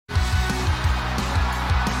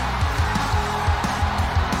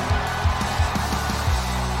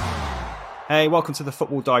Hey, welcome to the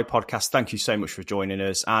Football Dive podcast. Thank you so much for joining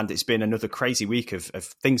us. And it's been another crazy week of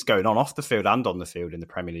things going on off the field and on the field in the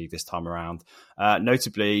Premier League this time around.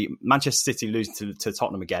 Notably, Manchester City losing to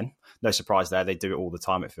Tottenham again. No surprise there. They do it all the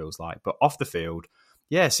time, it feels like. But off the field,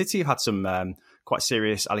 yeah, City have had some quite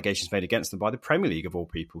serious allegations made against them by the Premier League of all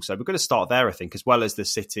people. So we're going to start there, I think, as well as the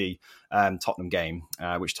City-Tottenham game,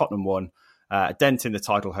 which Tottenham won. A dent in the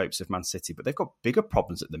title hopes of Man City, but they've got bigger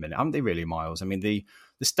problems at the minute, haven't they really, Myles? I mean, the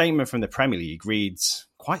statement from the Premier League reads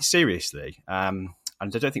quite seriously, and I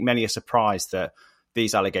don't think many are surprised that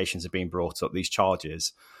these allegations are being brought up, these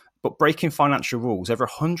charges. But breaking financial rules, over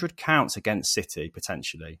 100 counts against City,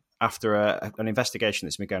 potentially, after an investigation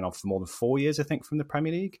that's been going on for more than 4 years, I think, from the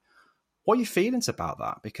Premier League. What are your feelings about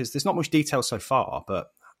that? Because there's not much detail so far,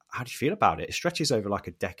 but how do you feel about it? It stretches over like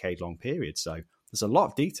a decade-long period, so there's a lot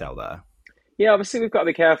of detail there. Yeah, obviously we've got to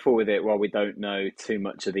be careful with it while we don't know too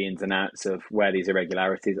much of the ins and outs of where these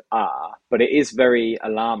irregularities are. But it is very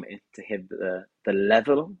alarming to hear the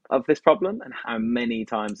level of this problem and how many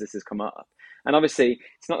times this has come up. And obviously,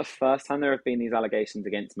 it's not the first time there have been these allegations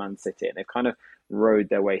against Man City, and they've kind of rode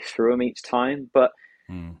their way through them each time. But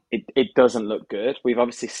it doesn't look good. We've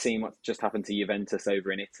obviously seen what's just happened to Juventus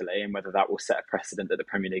over in Italy, and whether that will set a precedent that the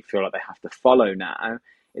Premier League feel like they have to follow now.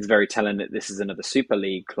 It's very telling that this is another Super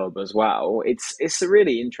League club as well. It's a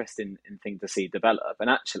really interesting thing to see develop. And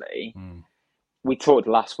actually, we talked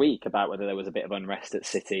last week about whether there was a bit of unrest at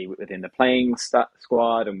City within the playing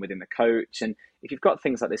squad and within the coach. And if you've got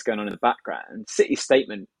things like this going on in the background, City's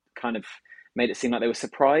statement kind of made it seem like they were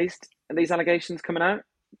surprised at these allegations coming out.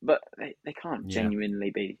 But they can't genuinely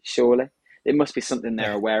be, surely. It must be something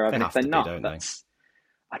they're aware of. And if they're not, that's...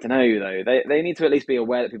 I don't know, though. They need to at least be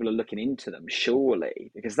aware that people are looking into them,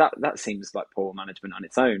 surely, because that seems like poor management on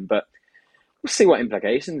its own. But we'll see what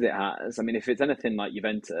implications it has. I mean, if it's anything like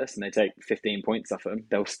Juventus and they take 15 points off them,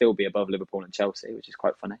 they'll still be above Liverpool and Chelsea, which is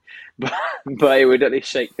quite funny. But it would at least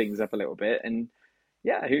shake things up a little bit. And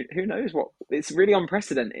yeah, who knows what... It's really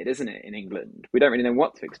unprecedented, isn't it, in England? We don't really know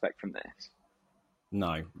what to expect from this.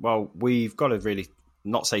 No. Well, we've got to really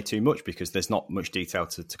not say too much because there's not much detail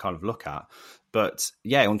to kind of look at. But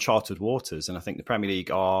yeah, uncharted waters. And I think the Premier League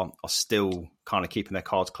are still kind of keeping their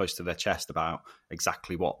cards close to their chest about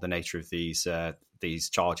exactly what the nature of these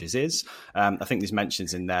charges is. I think there's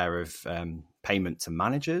mentions in there of payment to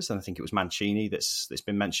managers. And I think it was Mancini that's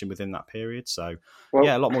been mentioned within that period. So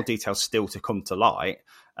yeah, a lot more details still to come to light.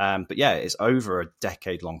 But yeah, it's over a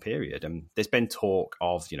decade-long period. And there's been talk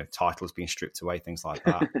of, titles being stripped away, things like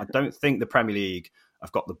that. I don't think the Premier League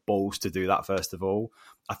have got the balls to do that, first of all.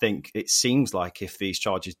 I think it seems like if these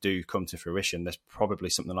charges do come to fruition, there's probably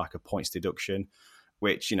something like a points deduction,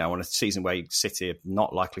 which, on a season where City are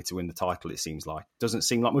not likely to win the title, it seems like. Doesn't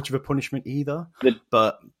seem like much of a punishment either.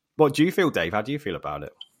 But what do you feel, Dave? How do you feel about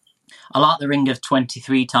it? I like the ring of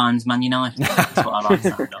 23 times Man United. That's what I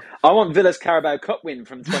like. I want Villa's Carabao Cup win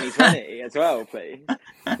from 2020 as well, please.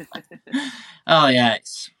 Oh, yeah.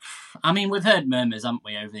 We've heard murmurs, haven't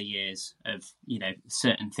we, over the years of,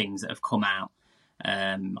 certain things that have come out.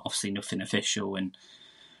 Obviously nothing official.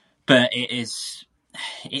 But it's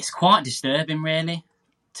quite disturbing, really,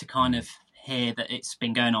 to kind of hear that it's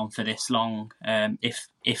been going on for this long, if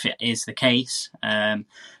it is the case.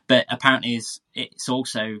 But apparently it's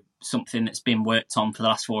also something that's been worked on for the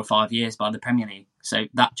last 4 or 5 years by the Premier League. So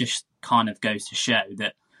that just kind of goes to show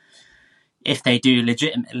that if they do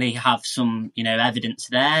legitimately have some, evidence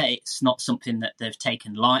there, it's not something that they've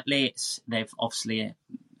taken lightly. They've obviously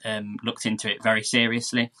looked into it very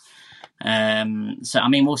seriously.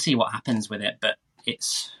 We'll see what happens with it, but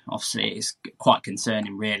it's quite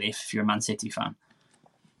concerning, really, if you're a Man City fan.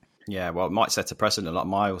 Yeah, well, it might set a precedent, like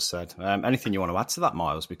Myles said. Anything you want to add to that,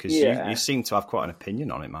 Myles? Because you seem to have quite an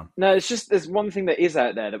opinion on it, man. No, it's just there's one thing that is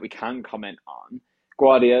out there that we can comment on.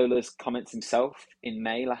 Guardiola's comments himself in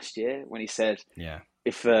May last year when he said,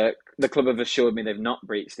 if the club have assured me they've not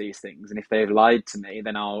breached these things, and if they've lied to me,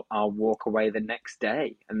 then I'll walk away the next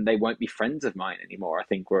day and they won't be friends of mine anymore, I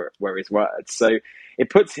think were his words. So it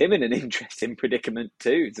puts him in an interesting predicament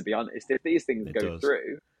too, to be honest. If these things go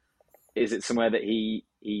through, is it somewhere that he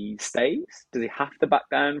stays? Does he have to back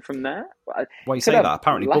down from there? Well, you say that.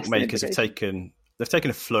 Apparently bookmakers have taken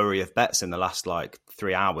a flurry of bets in the last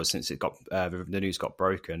 3 hours since the news got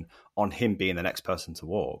broken on him being the next person to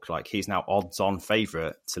walk. He's now odds-on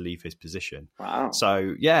favourite to leave his position. Wow.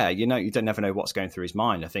 So yeah, you don't never know what's going through his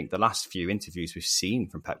mind. I think the last few interviews we've seen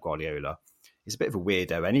from Pep Guardiola, he's a bit of a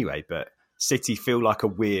weirdo anyway, but City feel like a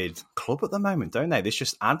weird club at the moment, don't they? This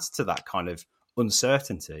just adds to that kind of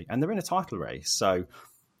uncertainty, and they're in a title race. So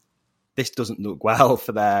this doesn't look well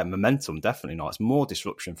for their momentum. Definitely not. It's more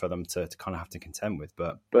disruption for them to kind of have to contend with.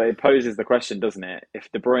 But it poses the question, doesn't it?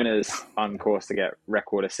 If De Bruyne's on course to get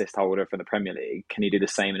record assist holder for the Premier League, can he do the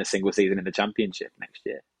same in a single season in the Championship next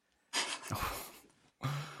year?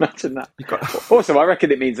 Imagine that. Also, I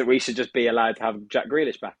reckon it means that we should just be allowed to have Jack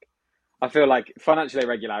Grealish back. I feel like financial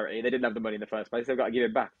irregularity, they didn't have the money in the first place. They've got to give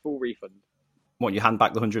him back, full refund. What, you hand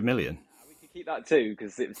back the 100 million? We could keep that too,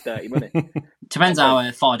 because it was dirty money. Depends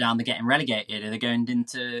how far down they're getting relegated. Are they going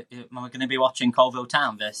into... Am I going to be watching Colville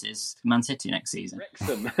Town versus Man City next season?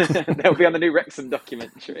 Wrexham. They'll be on the new Wrexham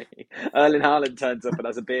documentary. Erling Haaland turns up and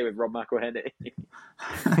has a beer with Rob McElhenney.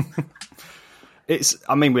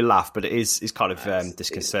 We laugh, but it's kind of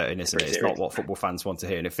disconcerting, isn't it? It's not what football fans want to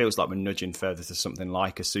hear. And it feels like we're nudging further to something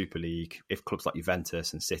like a Super League. If clubs like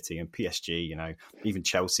Juventus and City and PSG, even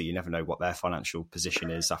Chelsea, you never know what their financial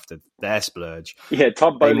position is after their splurge. Yeah,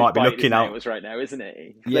 Todd Bowley's might be looking out right now, isn't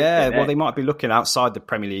he? Yeah, they might be looking outside the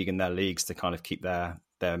Premier League and their leagues to kind of keep their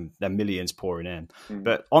millions pouring in.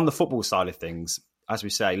 But on the football side of things, as we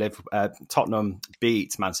say, Tottenham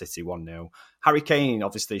beat Man City 1-0. Harry Kane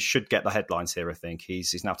obviously should get the headlines here, I think.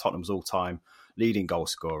 He's now Tottenham's all-time leading goal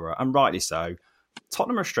scorer, and rightly so.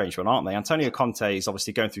 Tottenham are a strange one, aren't they? Antonio Conte is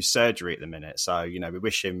obviously going through surgery at the minute, so we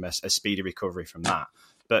wish him a speedy recovery from that.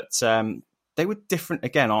 But they were different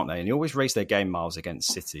again, aren't they? And they always raise their game, Myles,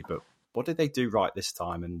 against City. But what did they do right this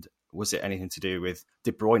time? And was it anything to do with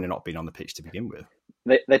De Bruyne not being on the pitch to begin with?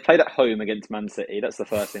 They played at home against Man City. That's the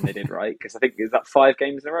first thing they did right, because I think is that 5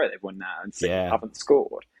 games in a row they've won now, and City haven't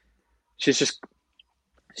scored. Which just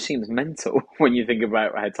seems mental when you think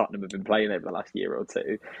about how Tottenham have been playing over the last year or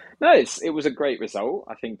two. No, it was a great result.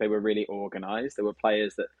 I think they were really organised. There were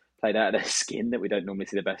players that played out of their skin that we don't normally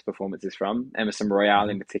see the best performances from. Emerson Royale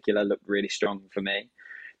in particular looked really strong for me.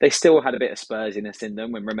 They still had a bit of Spursiness in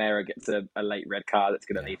them. When Romero gets a late red card that's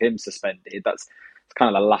going to leave him suspended, that's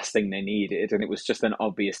kind of the last thing they needed. And it was just an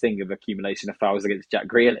obvious thing of accumulation of fouls against Jack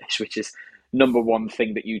Grealish, which is number one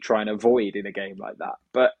thing that you try and avoid in a game like that.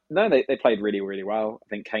 But no, they played really, really well. I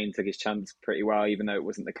think Kane took his chance pretty well, even though it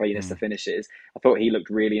wasn't the cleanest of finishes. I thought he looked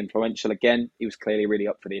really influential again. He was clearly really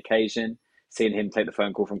up for the occasion. Seeing him take the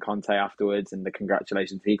phone call from Conte afterwards and the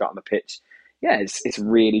congratulations he got on the pitch, yeah, it's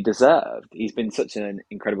really deserved. He's been such an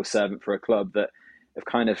incredible servant for a club that have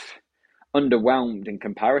kind of underwhelmed in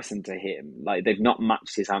comparison to him. Like, they've not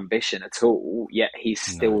matched his ambition at all, yet he's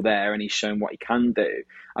still there and he's shown what he can do.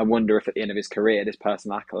 I wonder if at the end of his career this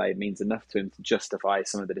personal accolade means enough to him to justify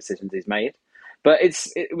some of the decisions he's made. But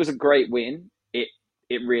it was a great win. It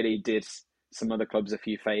really did some other clubs a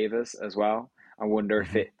few favours as well. I wonder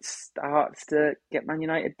if it starts to get Man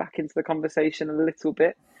United back into the conversation a little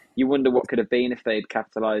bit. You wonder what could have been if they'd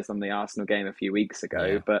capitalised on the Arsenal game a few weeks ago.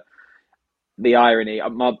 Yeah. But the irony,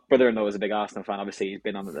 my brother-in-law is a big Arsenal fan. Obviously, he's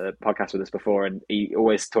been on the podcast with us before, and he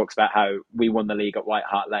always talks about how we won the league at White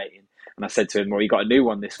Hart Lane. And I said to him, well, you got a new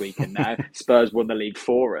one this weekend now. Spurs won the league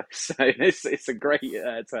for us. So it's a great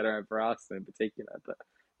turnaround for Arsenal in particular. But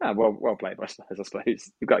well played by Spurs, I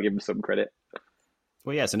suppose. You've got to give them some credit.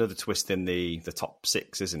 Well, yeah, it's another twist in the top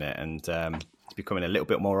 6, isn't it? And it's becoming a little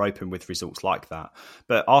bit more open with results like that.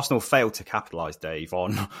 But Arsenal failed to capitalise, Dave,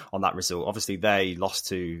 on that result. Obviously, they lost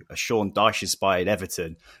to a Sean Dyche-inspired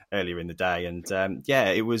Everton earlier in the day. And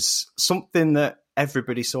it was something that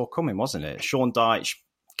everybody saw coming, wasn't it? Sean Dyche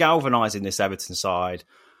galvanising this Everton side.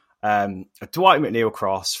 A Dwight McNeil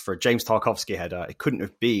cross for a James Tarkowski header. It couldn't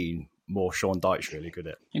have been more Sean Dyche, really, could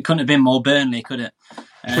it? It couldn't have been more Burnley, could it?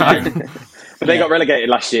 But they got relegated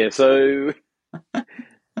last year, so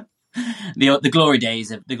the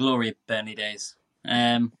glory of Burnley days.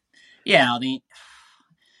 I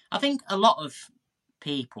think a lot of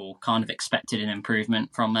people kind of expected an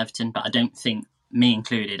improvement from Everton, but I don't think, me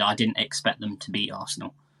included, I didn't expect them to beat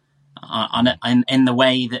Arsenal. In the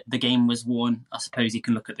way that the game was won, I suppose you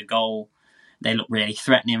can look at the goal. They looked really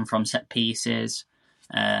threatening from set pieces.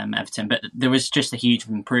 Everton, but there was just a huge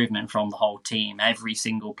improvement from the whole team. Every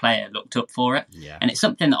single player looked up for it, and it's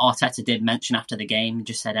something that Arteta did mention after the game. He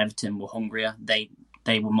just said Everton were hungrier, they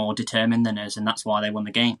were more determined than us, and that's why they won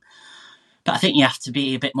the game. But I think you have to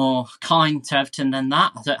be a bit more kind to Everton than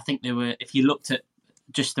that. I think they were. If you looked at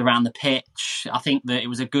just around the pitch, I think that it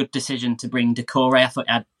was a good decision to bring Decore. I thought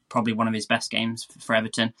he had probably one of his best games for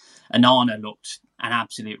Everton. Anana looked an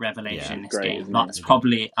absolute revelation in this game. That's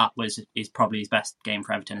probably his best game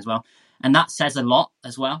for Everton as well, and that says a lot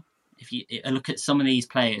as well. If you look at some of these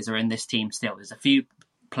players who are in this team still, there's a few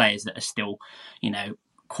players that are still,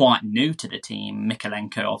 quite new to the team.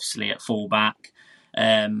 Mikalenko, obviously at fullback.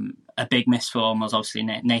 A big miss for him was obviously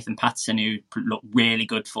Nathan Patterson, who looked really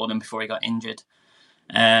good for them before he got injured.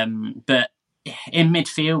 But in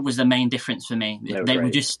midfield was the main difference for me.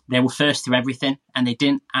 They were first to everything, and they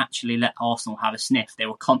didn't actually let Arsenal have a sniff. They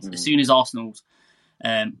were as soon as Arsenal's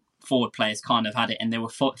forward players kind of had it, and they were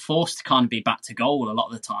forced to kind of be back to goal a lot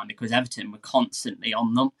of the time because Everton were constantly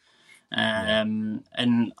on them.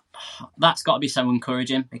 And that's got to be so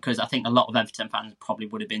encouraging, because I think a lot of Everton fans probably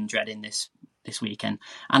would have been dreading this weekend.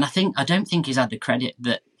 And I don't think he's had the credit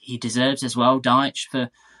that he deserves as well, Dyche, for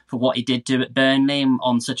what he did do at Burnley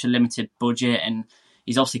on such a limited budget. And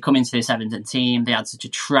he's obviously come into this Everton team. They had such a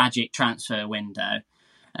tragic transfer window.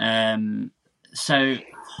 So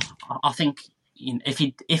I think, you know,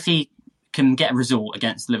 if he can get a result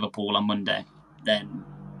against Liverpool on Monday, then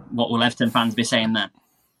what will Everton fans be saying then?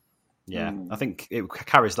 Yeah, I think it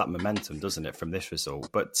carries that momentum, doesn't it, from this result?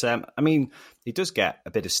 But, I mean, he does get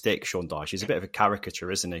a bit of stick, Sean Dyche. He's a bit of a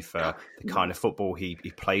caricature, isn't he, for the kind of football he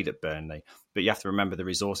played at Burnley. But you have to remember the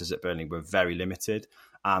resources at Burnley were very limited.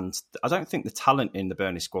 And I don't think the talent in the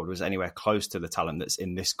Burnley squad was anywhere close to the talent that's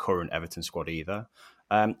in this current Everton squad either.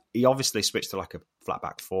 He obviously switched to like a flat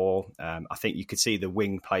back four. I think you could see the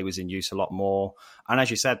wing play was in use a lot more. And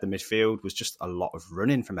as you said, the midfield was just a lot of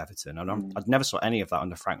running from Everton. And I'd never saw any of that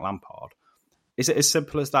under Frank Lampard. Is it as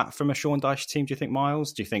simple as that from a Sean Dyche team, do you think,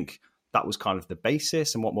 Myles? Do you think that was kind of the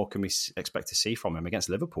basis? And what more can we expect to see from him against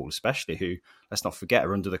Liverpool, especially, who, let's not forget,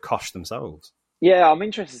 are under the cosh themselves? Yeah, I'm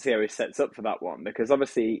interested to see how he sets up for that one, because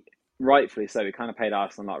obviously, rightfully so, he kind of paid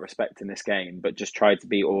Arsenal a lot of respect in this game, but just tried to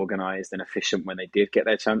be organised and efficient when they did get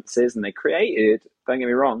their chances. And they created, don't get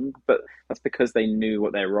me wrong, but that's because they knew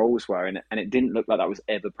what their roles were. And it didn't look like that was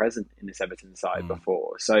ever present in this Everton side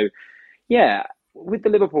before. So, yeah, with the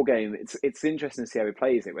Liverpool game, it's interesting to see how he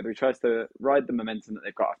plays it, whether he tries to ride the momentum that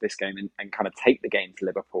they've got off this game and kind of take the game to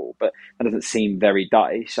Liverpool. But that doesn't seem very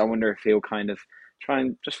Dyche. I wonder if he'll kind of try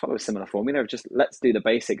and just follow a similar formula of just let's do the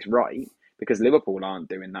basics right, because Liverpool aren't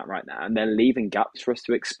doing that right now, and they're leaving gaps for us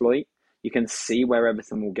to exploit. You can see where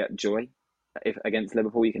Everton will get joy if against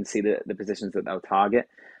Liverpool. You can see the positions that they'll target.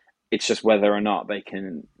 It's just whether or not they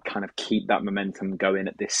can kind of keep that momentum going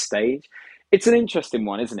at this stage. It's an interesting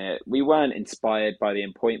one, isn't it? We weren't inspired by the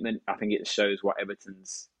appointment. I think it shows what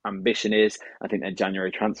Everton's ambition is. I think their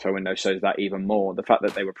January transfer window shows that even more. The fact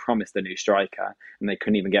that they were promised a new striker and they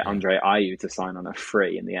couldn't even get Andre Ayew to sign on a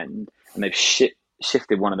free in the end, and they've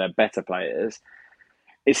shifted one of their better players.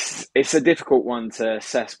 It's a difficult one to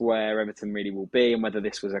assess where Everton really will be and whether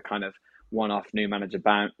this was a kind of one-off new manager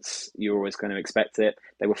bounce. You're always going to expect it.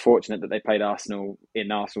 They were fortunate that they played Arsenal in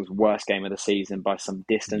Arsenal's worst game of the season by some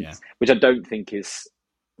distance, which I don't think is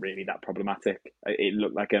really that problematic. It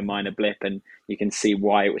looked like a minor blip, and you can see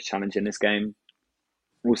why it was challenging this game.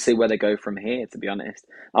 We'll see where they go from here, to be honest.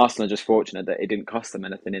 Arsenal are just fortunate that it didn't cost them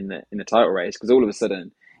anything in the title race, because all of a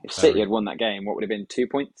sudden, if City had won that game, what would have been 2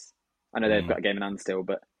 points? I know they've got a game in hand still,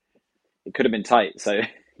 but it could have been tight. So,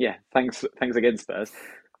 yeah, thanks again, Spurs.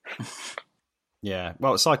 Yeah,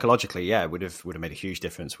 well, psychologically, it would have made a huge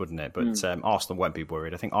difference, wouldn't it? But Arsenal won't be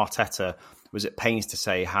worried. I think Arteta was at pains to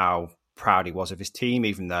say how proud he was of his team,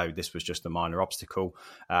 even though this was just a minor obstacle.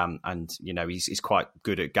 And, you know, he's quite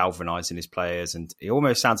good at galvanising his players, and he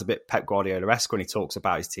almost sounds a bit Pep Guardiola-esque when he talks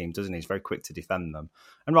about his team, doesn't he? He's very quick to defend them.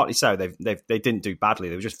 And rightly so, they didn't do badly.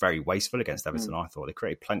 They were just very wasteful against Everton, I thought. They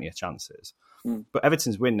created plenty of chances. But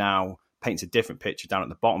Everton's win now paints a different picture down at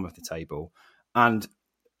the bottom of the table. And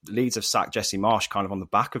Leeds have sacked Jesse Marsch kind of on the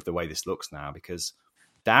back of the way this looks now, because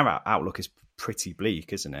their outlook is pretty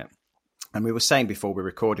bleak, isn't it? And we were saying before we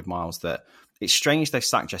recorded, Myles, that it's strange they've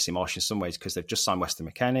sacked Jesse Marsch in some ways, because they've just signed Weston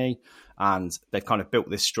McKennie and they've kind of built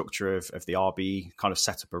this structure of the RB kind of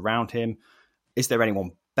set up around him. Is there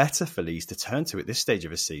anyone better for Leeds to turn to at this stage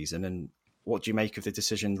of a season? And what do you make of the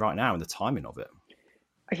decision right now and the timing of it?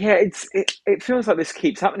 Yeah, it feels like this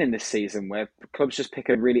keeps happening this season, where clubs just pick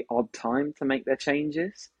a really odd time to make their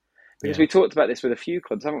changes. Because we talked about this with a few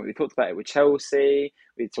clubs, haven't we? We talked about it with Chelsea,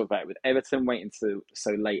 we talked about it with Everton, waiting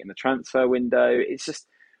so late in the transfer window. It's just,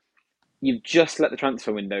 you've just let the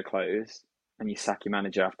transfer window close and you sack your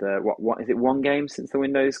manager after, what is it, one game since the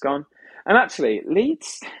window's gone? And actually,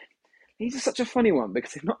 Leeds are such a funny one,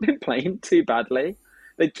 because they've not been playing too badly.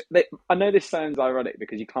 I know this sounds ironic,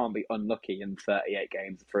 because you can't be unlucky in 38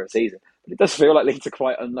 games for a season, but it does feel like Leeds are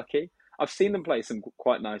quite unlucky. I've seen them play some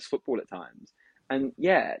quite nice football at times. And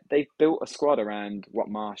yeah, they've built a squad around what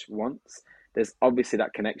Marsch wants. There's obviously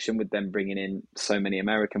that connection with them bringing in so many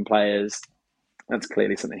American players. That's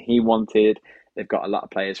clearly something he wanted. They've got a lot of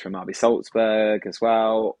players from RB Salzburg as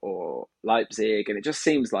well, or Leipzig. And it just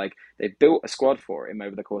seems like they've built a squad for him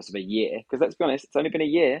over the course of a year. Because let's be honest, it's only been a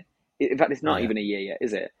year. In fact, it's not even a year yet,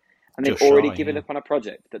 is it? And they've already given up on a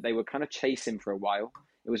project that they were kind of chasing for a while.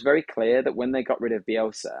 it was very clear that when they got rid of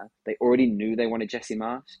Bielsa, they already knew they wanted Jesse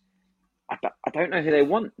Marsch. I don't know who they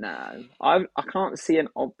want now. I can't see an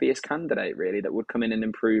obvious candidate really that would come in and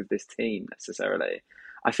improve this team necessarily.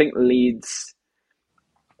 I think Leeds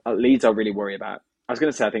I'll really worry about. I was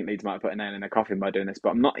going to say I think Leeds might have put a nail in their coffin by doing this,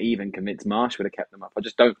 but I'm not even convinced Marsch would have kept them up. I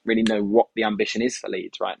just don't really know what the ambition is for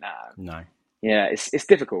Leeds right now. No. Yeah, it's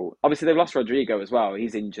difficult. Obviously, they've lost Rodrigo as well.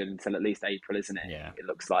 He's injured until at least April, isn't it? Yeah, it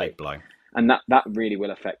looks like. Big blow. And that really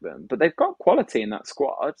will affect them. But they've got quality in that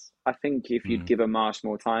squad. I think if you'd give a Marsch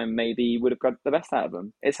more time, maybe he would have got the best out of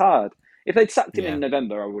them. It's hard. If they'd sacked him in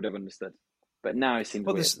November, I would have understood. But now it seems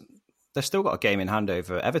weird. They've still got a game in hand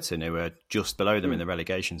over Everton, who are just below them in the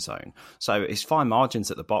relegation zone. So it's fine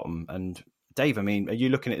margins at the bottom. And Dave, I mean, are you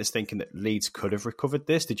looking at this thinking that Leeds could have recovered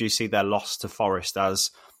this? Did you see their loss to Forest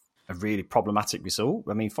as a really problematic result?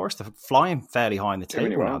 I mean, Forest are flying fairly high in the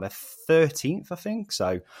table now. They're 13th, I think.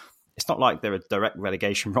 So it's not like they're a direct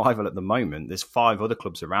relegation rival at the moment. There's 5 other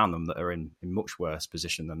clubs around them that are in much worse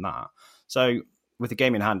position than that. So with the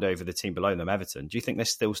game in hand over the team below them, Everton, do you think they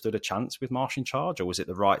still stood a chance with Marsch in charge, or was it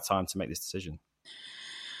the right time to make this decision?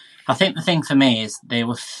 I think the thing for me is they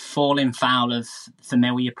were falling foul of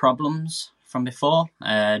familiar problems from before,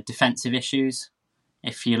 defensive issues.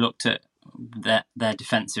 If you looked at their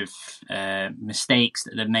defensive mistakes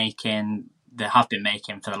that they have been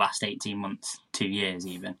making for the last 18 months, 2 years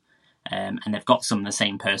even, and they've got some of the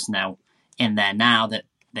same personnel in there now that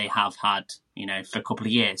they have had, for a couple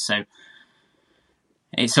of years. So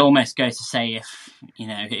it's almost go to say if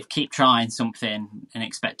keep trying something and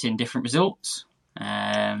expecting different results.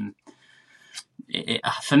 For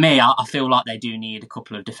me, I feel like they do need a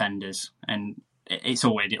couple of defenders, and it's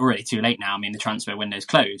already too late now. I mean, the transfer window's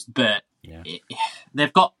closed, but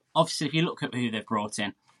they've got, obviously, if you look at who they've brought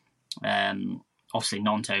in, obviously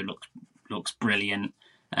Nonto looks brilliant,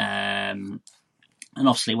 and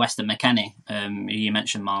obviously Weston McKennie, who you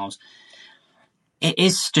mentioned, Myles. It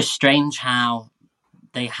is just strange how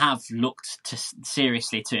they have looked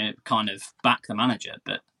seriously to kind of back the manager,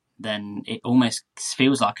 but then it almost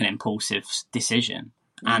feels like an impulsive decision.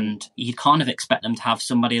 And you kind of expect them to have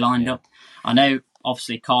somebody lined up. I know,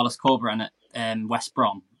 obviously, Carlos Corberán at West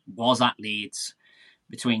Brom was at Leeds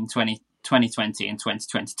between 2020 and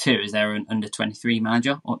 2022 as their under-23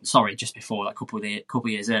 manager. Just before that, couple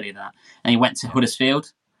of years earlier than that. And he went to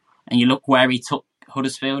Huddersfield. And you look where he took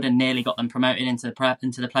Huddersfield and nearly got them promoted into the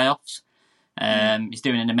playoffs. He's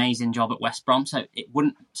doing an amazing job at West Brom, so it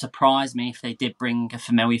wouldn't surprise me if they did bring a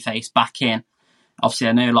familiar face back in. Obviously,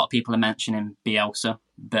 I know a lot of people are mentioning Bielsa,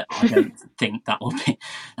 but I don't think that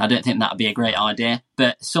would be a great idea.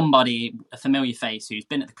 But a familiar face who's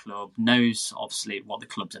been at the club, knows obviously what the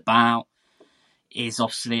club's about, is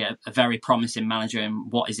obviously a very promising manager,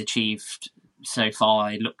 and what he's achieved so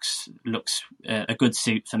far, he looks a good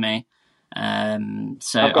suit for me.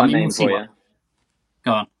 So I've got a name for you.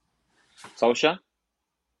 Go on. Solskjaer?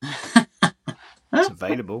 It's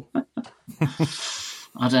available.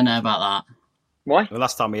 I don't know about that. Why? The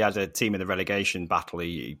last time we had a team in the relegation battle,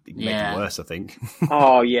 he made it worse, I think.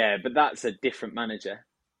 Oh, yeah, but that's a different manager.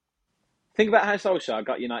 Think about how Solskjaer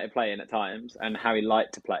got United playing at times and how he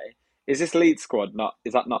liked to play. Is this Leeds squad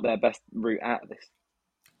is that not their best route out of this?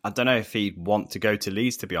 I don't know if he'd want to go to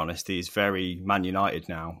Leeds, to be honest. He's very Man United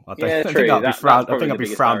now. I think I'd be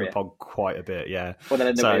frowned upon quite a bit, yeah. Well,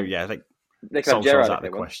 then they could have Gerrard out the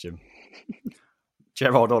question.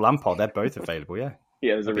 Gerrard or Lampard, they're both available, yeah.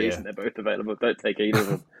 Yeah, there's a reason they're both available. Don't take either of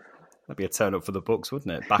them. That'd be a turn up for the books,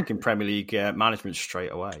 wouldn't it? Back in Premier League management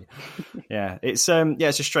straight away. Yeah, it's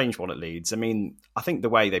a strange one at Leeds. I mean, I think the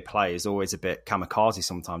way they play is always a bit kamikaze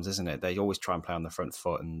sometimes, isn't it? They always try and play on the front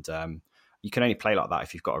foot, and you can only play like that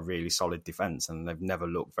if you've got a really solid defence, and they've never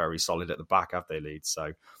looked very solid at the back, have they, Leeds?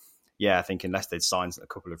 So, yeah, I think unless they'd signed a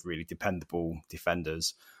couple of really dependable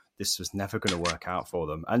defenders, this was never going to work out for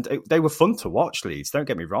them. And they were fun to watch, Leeds, don't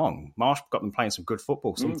get me wrong. Marsch got them playing some good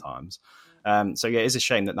football sometimes. So, yeah, it is a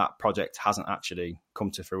shame that project hasn't actually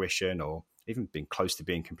come to fruition or even been close to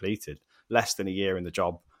being completed. Less than a year in the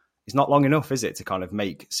job is not long enough, is it, to kind of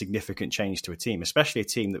make significant change to a team, especially a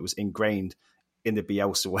team that was ingrained in the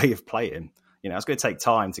Bielsa way of playing. It's going to take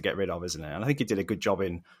time to get rid of, isn't it? And I think he did a good job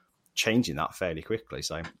in changing that fairly quickly.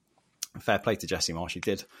 So fair play to Jesse Marsch. He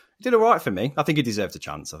did all right for me. I think he deserved a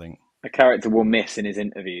chance, I think. A character we'll miss in his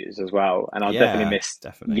interviews as well. And I'll definitely miss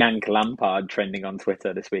Yank Lampard trending on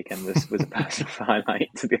Twitter this weekend was a personal highlight,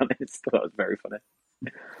 to be honest. That was very funny.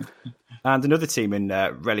 And another team in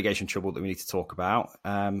relegation trouble that we need to talk about.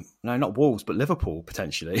 No, not Wolves, but Liverpool,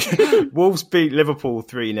 potentially. Wolves beat Liverpool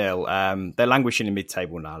 3-0. They're languishing in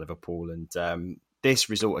mid-table now, Liverpool. And this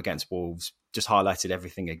result against Wolves just highlighted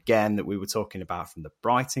everything again that we were talking about from the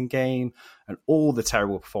Brighton game and all the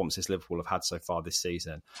terrible performances Liverpool have had so far this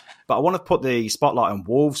season. But I want to put the spotlight on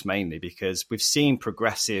Wolves mainly because we've seen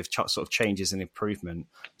progressive sort of changes and improvement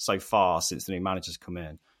so far since the new manager's come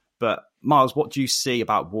in. But Myles, what do you see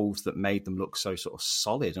about Wolves that made them look so sort of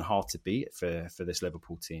solid and hard to beat for this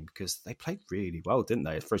Liverpool team? Because they played really well, didn't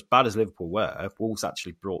they? For as bad as Liverpool were, Wolves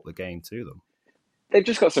actually brought the game to them. They've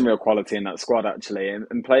just got some real quality in that squad, actually,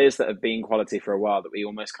 and players that have been quality for a while that we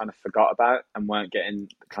almost kind of forgot about and weren't getting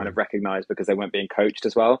kind of recognised because they weren't being coached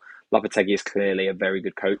as well. Lopetegui is clearly a very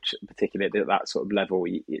good coach, particularly at that sort of level.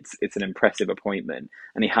 It's an impressive appointment,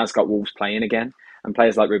 and he has got Wolves playing again. And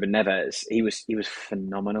players like Ruben Neves, he was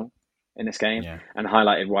phenomenal in this game, and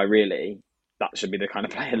highlighted why really that should be the kind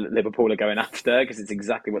of player that Liverpool are going after, because it's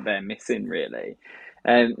exactly what they're missing, really.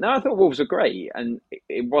 No, I thought Wolves were great, and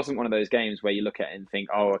it wasn't one of those games where you look at it and think,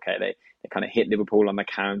 oh, okay, they kind of hit Liverpool on the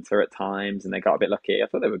counter at times and they got a bit lucky. I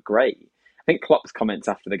thought they were great. I think Klopp's comments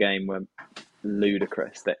after the game were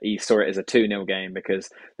ludicrous, that he saw it as a 2-0 game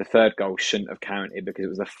because the third goal shouldn't have counted because it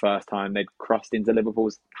was the first time they'd crossed into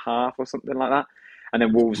Liverpool's half or something like that. And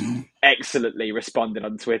then Wolves excellently responded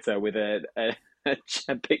on Twitter with a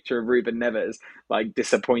picture of Ruben Neves, like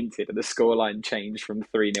disappointed, and the scoreline changed from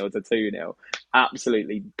 3-0 to 2-0.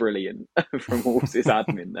 Absolutely brilliant from Wolves'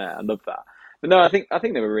 admin there. I love that. But no, I think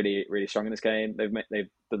they were really, really strong in this game. They've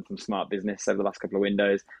done some smart business over the last couple of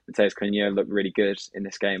windows. Mateus Cunha looked really good in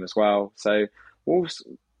this game as well. So Wolves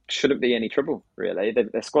shouldn't be any trouble, really.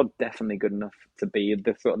 Their squad definitely good enough to be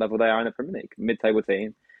the sort of level they are in the Premier League. Mid-table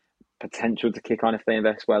team, potential to kick on if they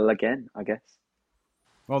invest well again, I guess.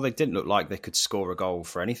 Well, they didn't look like they could score a goal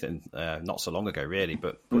for anything not so long ago, really.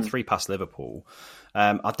 But 3 past Liverpool,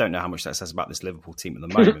 I don't know how much that says about this Liverpool team at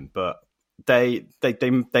the moment, but they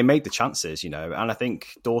made the chances, and I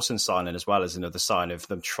think Dawson's signing as well is another sign of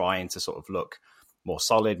them trying to sort of look more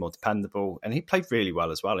solid, more dependable, and he played really well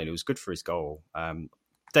as well, and it was good for his goal.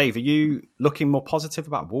 Dave, are you looking more positive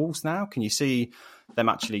about Wolves now? Can you see them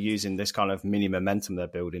actually using this kind of mini momentum they're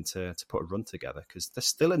building to put a run together? Because they're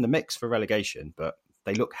still in the mix for relegation, but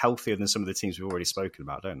they look healthier than some of the teams we've already spoken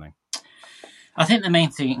about, don't they? I think the main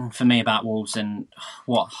thing for me about Wolves and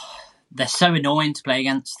they're so annoying to play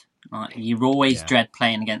against. Like, you always dread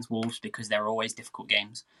playing against Wolves because they're always difficult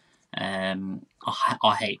games.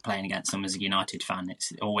 I hate playing against them as a United fan. It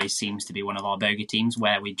always seems to be one of our bogey teams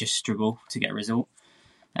where we just struggle to get a result.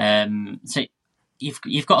 So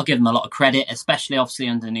you've got to give them a lot of credit, especially obviously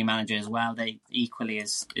under the new manager as well. They equally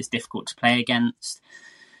as difficult to play against.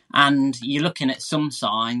 And you're looking at some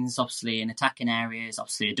signs, obviously, in attacking areas.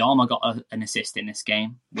 Obviously, Adama got an assist in this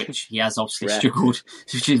game, which he has obviously struggled,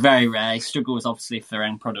 which is very rare. He struggles, obviously, for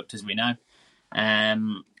end product, as we know.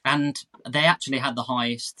 And they actually had the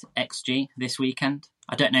highest XG this weekend.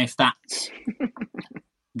 I don't know if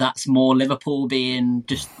that's more Liverpool being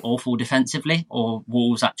just awful defensively or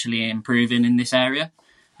Wolves actually improving in this area.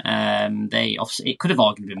 They obviously, it could have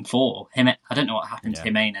arguably been 4. I don't know what happened to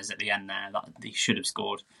Jimenez at the end there. That he should have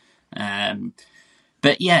scored.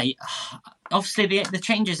 But yeah, obviously the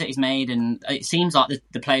changes that he's made, and it seems like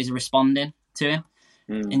the players are responding to him.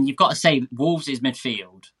 And you've got to say, Wolves'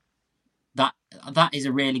 midfield, that is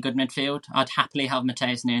a really good midfield. I'd happily have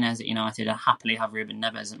Mateus Nunes at United. I'd happily have Ruben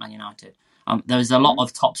Neves at Man United. There's a lot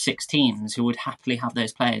of top 6 teams who would happily have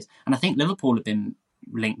those players. And I think Liverpool have been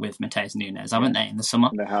linked with Mateus Nunes, haven't they, in the summer?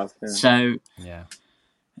 They have, yeah. So,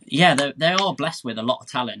 they are blessed with a lot of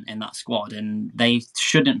talent in that squad, and they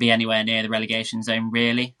shouldn't be anywhere near the relegation zone,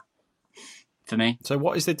 really, for me. So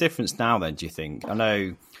what is the difference now then, do you think? I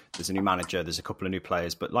know there's a new manager, there's a couple of new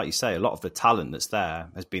players, but like you say, a lot of the talent that's there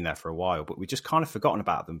has been there for a while, but we've just kind of forgotten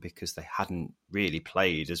about them because they hadn't really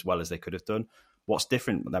played as well as they could have done. What's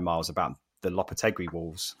different then, Myles, about the Lopetegui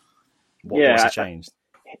Wolves? What's changed?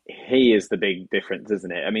 He is the big difference,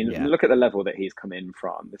 isn't it? I mean, look at the level that he's come in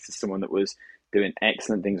from. This is someone that was doing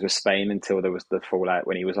excellent things with Spain until there was the fallout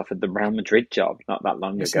when he was offered the Real Madrid job not that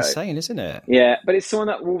long ago. It's insane, isn't it? Yeah, but it's someone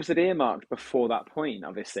that Wolves had earmarked before that point,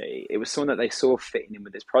 obviously. It was someone that they saw fitting in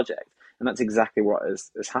with this project, and that's exactly what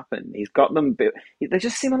has happened. He's got them built. They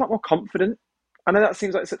just seem a lot more confident. I know that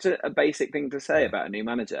seems like such a basic thing to say about a new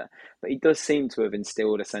manager, but he does seem to have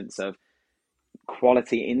instilled a sense of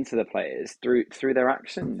quality into the players through their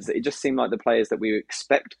actions. It just seemed like the players that we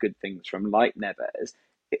expect good things from, like Neves,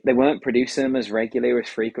 they weren't producing them as regularly, as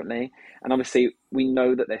frequently. And obviously, we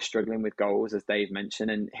know that they're struggling with goals, as Dave mentioned,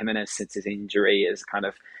 and Jimenez, since his injury, has kind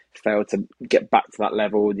of failed to get back to that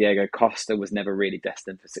level. Diego Costa was never really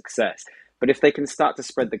destined for success. But if they can start to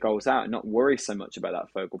spread the goals out and not worry so much about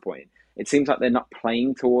that focal point, it seems like they're not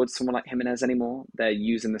playing towards someone like Jimenez anymore. They're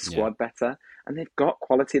using the squad better, and they've got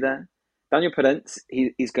quality there. Daniel Podence,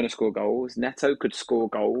 he's going to score goals. Neto could score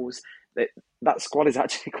goals. That squad is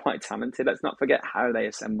actually quite talented. Let's not forget how they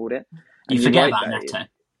assembled it. And you forget about Neto.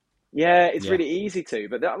 Yeah, it's really easy to.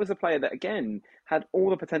 But that was a player that, again, had all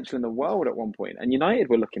the potential in the world at one point. And United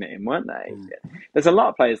were looking at him, weren't they? There's a lot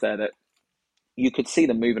of players there that you could see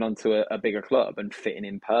them moving on to a bigger club and fitting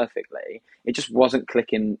in perfectly. It just wasn't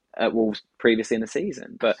clicking at Wolves previously in the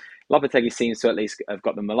season. But Lopetegui seems to at least have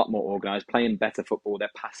got them a lot more organised, playing better football. Their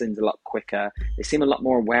passing's a lot quicker. They seem a lot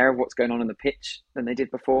more aware of what's going on the pitch than they did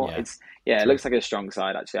before. It looks like a strong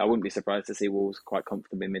side, actually. I wouldn't be surprised to see Wolves quite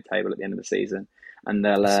comfortably mid-table at the end of the season. And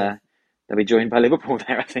they'll be joined by Liverpool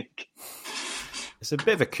there, I think. It's a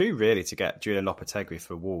bit of a coup, really, to get Julian Lopetegui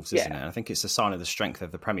for Wolves, isn't it? I think it's a sign of the strength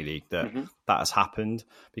of the Premier League that that has happened,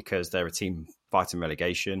 because they're a team fighting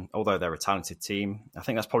relegation. Although they're a talented team, I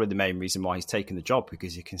think that's probably the main reason why he's taken the job,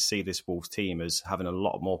 because you can see this Wolves team as having a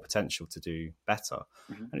lot more potential to do better.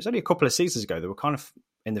 And it's only a couple of seasons ago they were kind of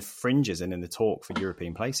in the fringes and in the talk for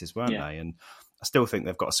European places, weren't they? And I still think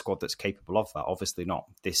they've got a squad that's capable of that. Obviously not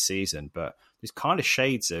this season, but there's kind of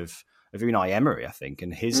shades of Unai Emery, I think,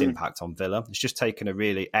 and his impact on Villa. It's just taken a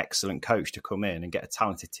really excellent coach to come in and get a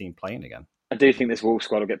talented team playing again. I do think this Wolves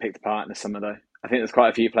squad will get picked apart in the summer, though. I think there's quite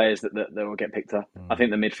a few players that will get picked up. I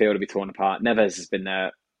think the midfield will be torn apart. Neves has been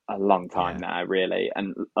there a long time now, really,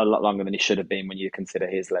 and a lot longer than he should have been when you consider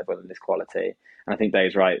his level and his quality. And I think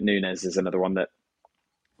Dave's right. Nunes is another one that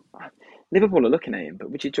Liverpool are looking at him,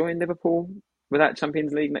 but would you join Liverpool without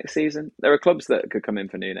Champions League next season? There are clubs that could come in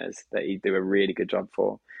for Nunes that he'd do a really good job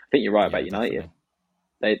for. I think you're right about United.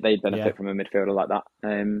 They'd benefit from a midfielder like that.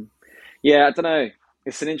 I don't know.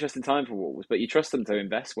 It's an interesting time for Wolves, but you trust them to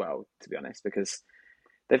invest well, to be honest, because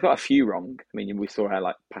they've got a few wrong. I mean, we saw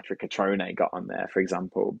how Patrick Catrone got on there, for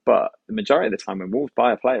example, but the majority of the time when Wolves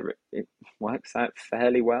buy a player, it works out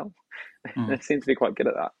fairly well. They seem to be quite good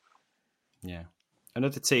at that. Yeah.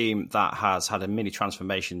 Another team that has had a mini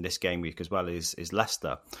transformation this game week as well is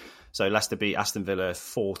Leicester. So Leicester beat Aston Villa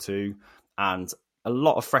 4-2, and a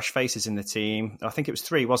lot of fresh faces in the team. I think it was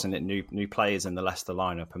 3, wasn't it? New players in the Leicester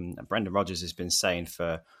lineup. And Brendan Rodgers has been saying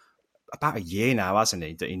for about a year now, hasn't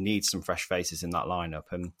he, that he needs some fresh faces in that lineup.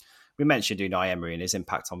 And we mentioned Unai Emery and his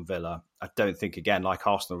impact on Villa. I don't think, again, like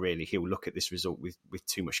Arsenal, really, he'll look at this result with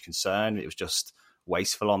too much concern. It was just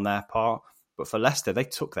wasteful on their part. But for Leicester, they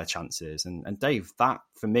took their chances. And Dave, that,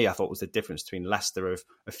 for me, I thought was the difference between Leicester of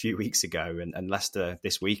a few weeks ago and Leicester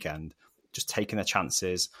this weekend. Just taking their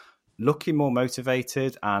chances, looking more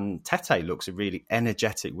motivated. And Tete looks a really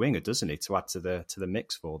energetic winger, doesn't he, to add to the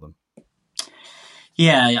mix for them?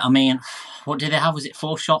 Yeah, I mean, what did they have? Was it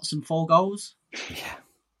 4 shots and 4 goals? Yeah.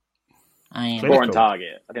 I mean, 4 on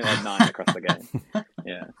target. I think they had 9 across the game.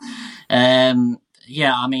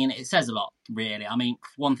 Yeah, I mean, it says a lot, really. I mean,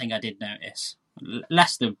 one thing I did notice,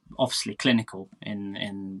 Leicester obviously clinical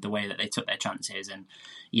in the way that they took their chances. And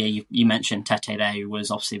yeah, you mentioned Tete there, who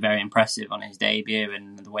was obviously very impressive on his debut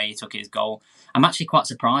and the way he took his goal. I'm actually quite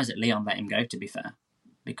surprised that Leon let him go, to be fair,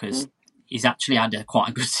 because he's actually had quite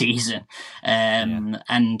a good season. And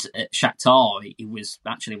at Shakhtar, he was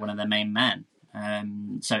actually one of their main men.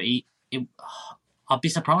 So I'd be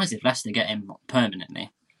surprised if Leicester get him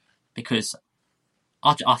permanently, because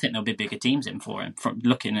I think there'll be bigger teams in for him. From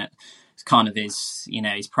looking at kind of his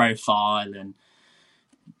profile, and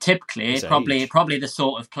typically his probably the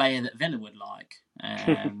sort of player that Villa would like.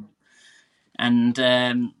 I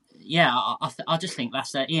just think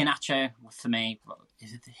Leicester. Iheanacho, for me,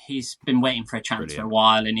 he's been waiting for a chance for a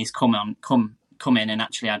while, and he's come in and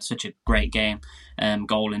actually had such a great game,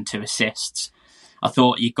 goal and 2 assists. I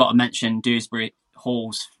thought you've got to mention Dewsbury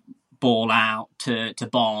Hall's ball out to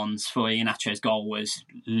Barnes for Iheanacho's goal was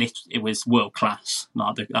world class,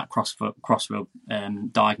 like that crossfield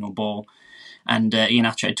diagonal ball, and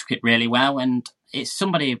Iheanacho took it really well. And it's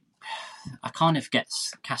somebody I kind of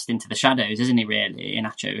gets cast into the shadows, isn't he? Really,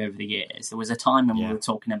 Iheanacho over the years. There was a time when we were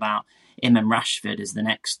talking about him and Rashford as the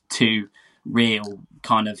next 2 real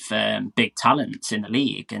kind of big talents in the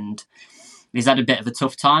league, and he's had a bit of a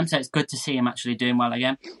tough time. So it's good to see him actually doing well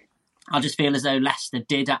again. I just feel as though Leicester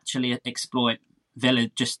did actually exploit Villa,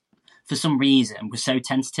 just for some reason was so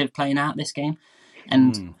tentative playing out this game.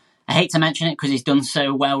 And I hate to mention it because he's done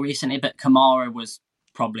so well recently, but Kamara was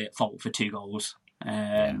probably at fault for 2 goals.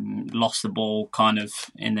 Lost the ball kind of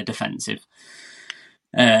in the defensive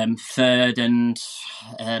third, and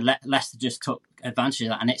Leicester just took advantage of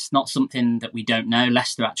that. And it's not something that we don't know.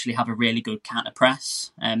 Leicester actually have a really good counter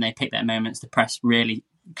press, and they pick their moments to press really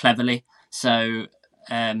cleverly. So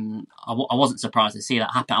I wasn't surprised to see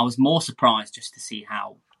that happen. I was more surprised just to see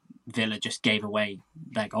how Villa just gave away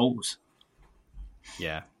their goals.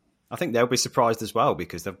 Yeah. I think they'll be surprised as well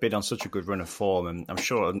because they've been on such a good run of form, and I'm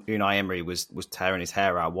sure Unai Emery was tearing his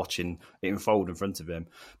hair out watching it unfold in front of him.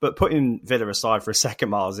 But putting Villa aside for a second,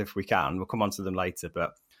 Miles, if we can, we'll come on to them later.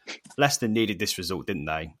 But Leicester needed this result, didn't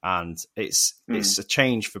they? And it's a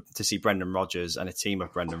change to see Brendan Rodgers and a team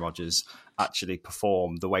of Brendan Rodgers actually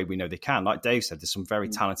perform the way we know they can. Like Dave said, there's some very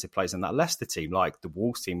talented players in that Leicester team, like the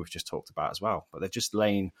Wolves team we've just talked about as well. But they've just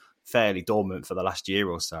lain fairly dormant for the last year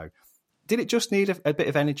or so. Did it just need a bit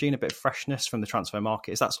of energy and a bit of freshness from the transfer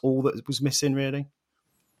market? Is that all that was missing, really?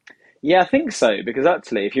 Yeah, I think so, because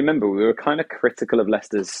actually, if you remember, we were kind of critical of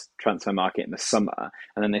Leicester's transfer market in the summer,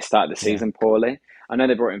 and then they started the season poorly. I know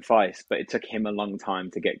they brought in Feist, but it took him a long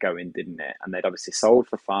time to get going, didn't it? And they'd obviously sold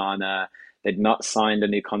for Fana. They'd not signed a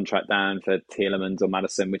new contract down for Tielemans or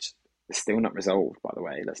Maddison, which is still not resolved, by the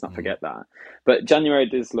way. Let's not forget that. But January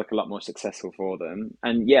does look a lot more successful for them.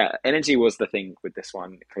 And yeah, energy was the thing with this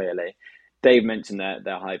one, clearly. Dave mentioned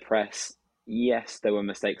their high press. Yes, there were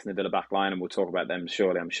mistakes in the Villa back line, and we'll talk about them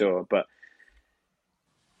surely, I'm sure. But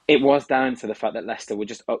it was down to the fact that Leicester were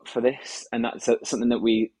just up for this. And that's something that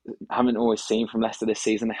we haven't always seen from Leicester this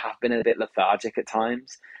season. They have been a bit lethargic at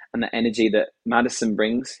times. And the energy that Maddison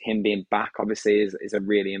brings, him being back, obviously, is a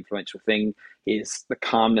really influential thing. The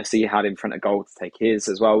calmness he had in front of goal to take his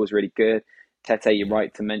as well was really good. Tete, you're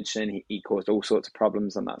right to mention, he caused all sorts of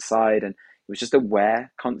problems on that side. And he was just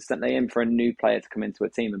aware constantly. And for a new player to come into a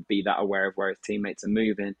team and be that aware of where his teammates are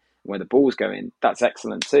moving and where the ball's going, that's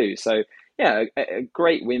excellent too. So, yeah, a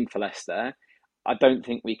great win for Leicester. I don't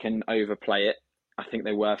think we can overplay it. I think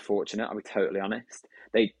they were fortunate, I'll be totally honest.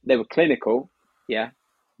 They were clinical, yeah,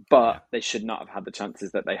 but they should not have had the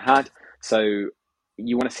chances that they had. So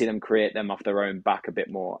you want to see them create them off their own back a bit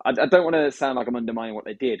more. I don't want to sound like I'm undermining what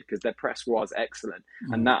they did, because their press was excellent.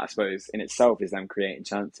 And that, I suppose, in itself is them creating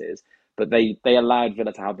chances. But they allowed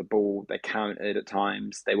Villa to have the ball. They countered at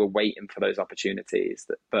times. They were waiting for those opportunities.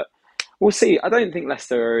 But we'll see. I don't think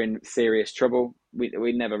Leicester are in serious trouble.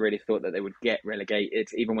 We never really thought that they would get relegated,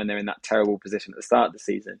 even when they're in that terrible position at the start of the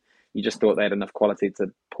season. You just thought they had enough quality to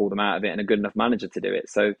pull them out of it and a good enough manager to do it.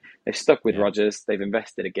 So they've stuck with Rodgers. They've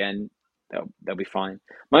invested again. They'll be fine.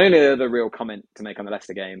 My only other real comment to make on the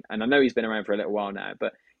Leicester game, and I know he's been around for a little while now,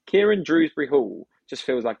 but Kieran Drewsbury Hall just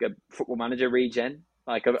feels like a football manager regen.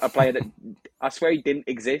 Like a player that I swear he didn't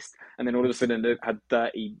exist, and then all of a sudden had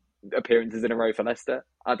 30 appearances in a row for Leicester.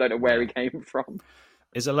 I don't know where he came from.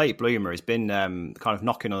 He's a late bloomer. He's been kind of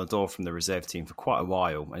knocking on the door from the reserve team for quite a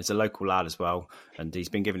while. And he's a local lad as well. And he's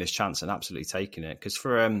been given his chance and absolutely taking it. Because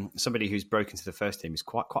for somebody who's broken to the first team, he's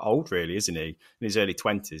quite old, really, isn't he? In his early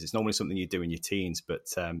 20s. It's normally something you do in your teens. But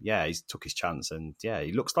he's took his chance. And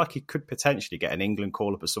he looks like he could potentially get an England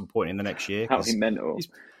call-up at some point in the next year. How he mental.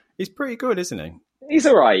 He's pretty good, isn't he? He's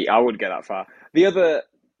all right. I wouldn't get that far. The other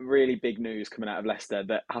really big news coming out of Leicester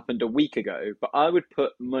that happened a week ago, but I would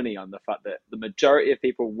put money on the fact that the majority of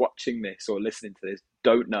people watching this or listening to this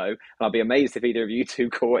don't know, and I'll be amazed if either of you two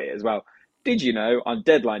caught it as well. Did you know on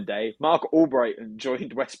deadline day, Mark Albrighton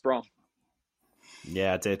joined West Brom?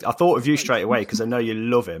 Yeah, I did. I thought of you straight away because I know you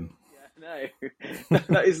love him. No,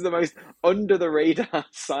 that is the most under the radar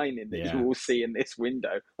signing that you will see in this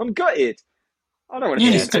window. I'm gutted. I don't want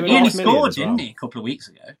to he only scored, didn't he, a couple of weeks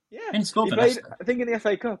ago? Yeah. He scored he for played, Leicester. I think in the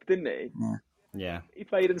FA Cup, didn't he? Yeah. He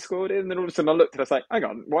played and scored it, and then all of a sudden I looked and I was like, hang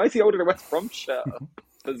on, why is he holding a West Brom shirt?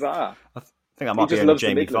 Bizarre. I think that might be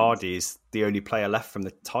Jamie Vardy is the only player left from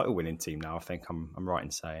the title-winning team now. I think I'm right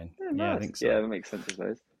in saying. Yeah, nice. I think so. Yeah, that makes sense, I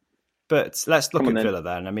suppose. But let's look at Villa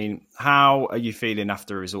then. I mean, how are you feeling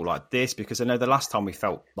after a result like this? Because I know the last time we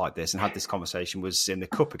felt like this and had this conversation was in the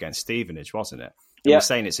Cup against Stevenage, wasn't it? And we're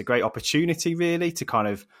saying it's a great opportunity, really, to kind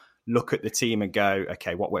of look at the team and go,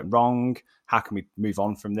 okay, what went wrong? How can we move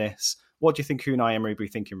on from this? What do you think Unai Emery will be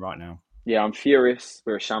thinking right now? Yeah, I'm furious.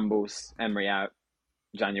 We're a shambles. Emery out.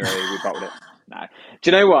 January, we bottled it. No.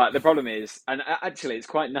 Do you know what? The problem is, and actually it's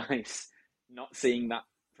quite nice not seeing that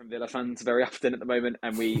from Villa fans very often at the moment,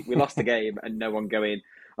 and we lost the game and no one going,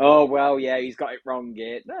 oh, well, yeah, he's got it wrong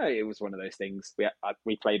here. No, it was one of those things.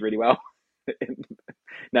 We played really well.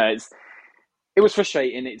 No, it was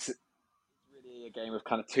frustrating. It's really a game of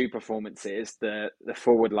kind of two performances, the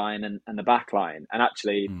forward line and the back line. And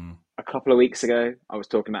actually, a couple of weeks ago, I was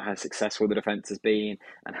talking about how successful the defence has been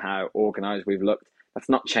and how organised we've looked. That's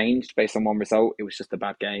not changed based on one result. It was just a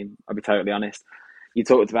bad game. I'll be totally honest. You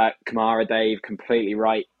talked about Kamara, Dave, completely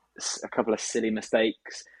right. A couple of silly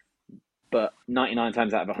mistakes, but 99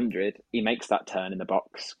 times out of 100, he makes that turn in the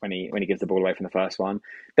box when he gives the ball away from the first one.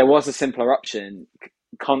 There was a simpler option.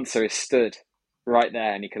 Konsa is stood right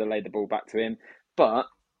there, and he could have laid the ball back to him. But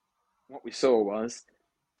what we saw was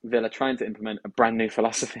Villa trying to implement a brand new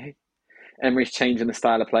philosophy. Emery's changing the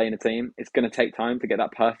style of play in the team. It's going to take time to get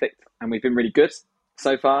that perfect, and we've been really good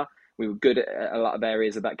so far. We were good at a lot of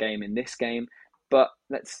areas of that game in this game, but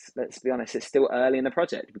let's be honest, it's still early in the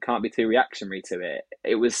project. We can't be too reactionary to it.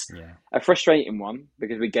 It was a frustrating one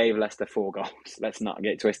because we gave Leicester 4 goals. Let's not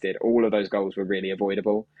get twisted. All of those goals were really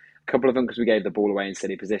avoidable. A couple of them because we gave the ball away in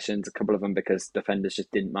silly positions. A couple of them because defenders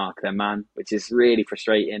just didn't mark their man, which is really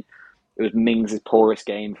frustrating. It was Mings' poorest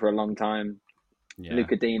game for a long time. Yeah.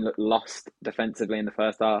 Luca Dean looked lost defensively in the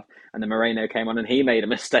first half, and then Moreno came on and he made a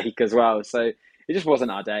mistake as well. So it just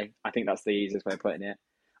wasn't our day. I think that's the easiest way of putting it.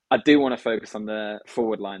 I do want to focus on the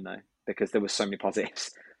forward line though, because there were so many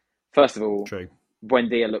positives. First of all,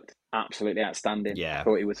 Buendia looked absolutely outstanding. Yeah. I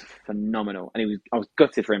thought he was phenomenal, and I was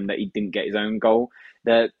gutted for him that he didn't get his own goal.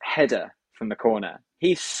 The header from the corner,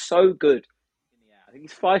 he's so good. I think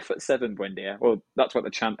he's 5'7", Buendia. Well, that's what the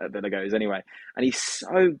chant at Villa goes anyway. And he's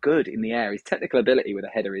so good in the air. His technical ability with a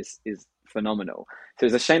header is phenomenal. So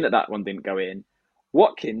it's a shame that one didn't go in.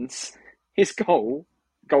 Watkins, his goal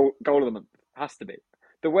of the month has to be.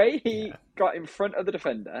 The way he got in front of the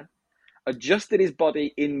defender, adjusted his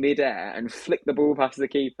body in midair and flicked the ball past the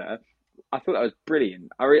keeper, I thought that was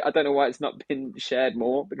brilliant. I don't know why it's not been shared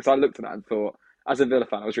more, because I looked at that and thought, as a Villa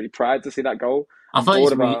fan, I was really proud to see that goal. I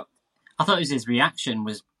thought it was his reaction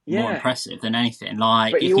was more impressive than anything.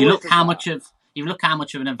 Like, if you look how much of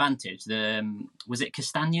an advantage was it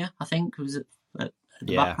Castagna, I think, was it at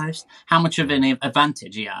the back post? How much of an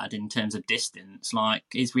advantage he had in terms of distance? Like,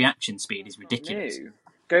 his reaction speed is ridiculous.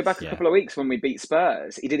 Go back a couple of weeks when we beat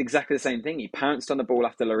Spurs. He did exactly the same thing. He pounced on the ball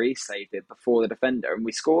after Lloris saved it before the defender, and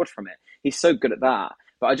we scored from it. He's so good at that.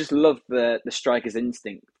 But I just love the striker's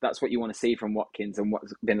instinct. That's what you want to see from Watkins, and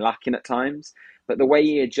what's been lacking at times. But the way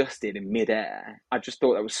he adjusted in mid-air, I just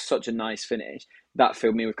thought that was such a nice finish. That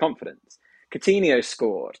filled me with confidence. Coutinho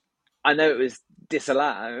scored. I know it was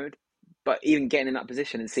disallowed, but even getting in that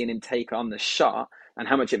position and seeing him take on the shot and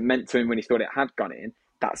how much it meant to him when he thought it had gone in,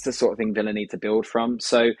 that's the sort of thing Villa need to build from.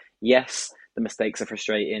 So, yes, the mistakes are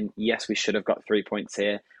frustrating. Yes, we should have got 3 points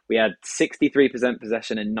here. We had 63%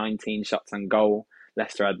 possession and 19 shots on goal.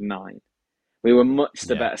 Leicester had 9. We were much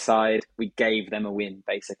the better side. We gave them a win,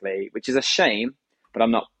 basically, which is a shame, but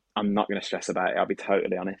I'm not going to stress about it. I'll be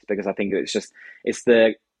totally honest, because I think it's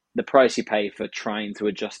the price you pay for trying to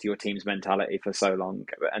adjust your team's mentality for so long,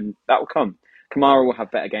 and that will come. Kamara will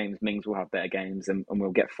have better games. Mings will have better games, and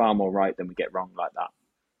we'll get far more right than we get wrong like that.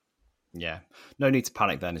 Yeah, no need to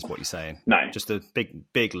panic then, is what you're saying. No. Just a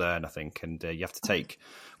big learn, I think. And you have to take,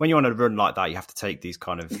 when you're on a run like that, you have to take these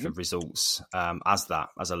kind of results as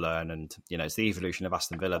a learn. And, it's the evolution of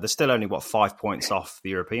Aston Villa. They're still only, 5 points off the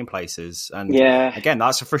European places. And again,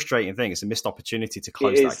 that's a frustrating thing. It's a missed opportunity to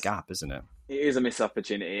close that gap, isn't it? It is a missed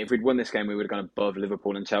opportunity. If we'd won this game, we would have gone above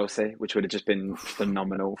Liverpool and Chelsea, which would have just been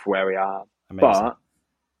phenomenal for where we are. Amazing. But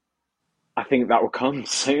I think that will come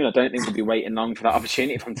soon. I don't think we'll be waiting long for that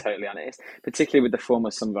opportunity, if I'm totally honest, particularly with the form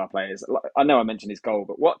of some of our players. I know I mentioned his goal,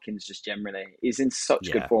 but Watkins just generally is in such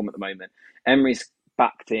good form at the moment. Emery's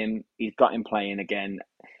backed him. He's got him playing again.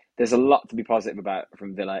 There's a lot to be positive about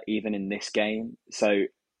from Villa, even in this game. So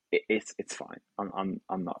it's fine. I'm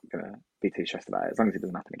not going to be too stressed about it, as long as it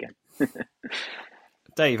doesn't happen again.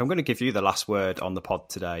 Dave, I'm going to give you the last word on the pod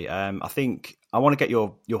today. I think I want to get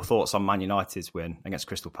your thoughts on Man United's win against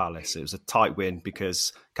Crystal Palace. It was a tight win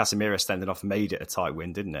because Casemiro sending off made it a tight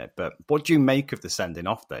win, didn't it? But what do you make of the sending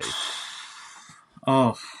off, Dave?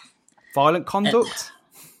 Oh, violent conduct.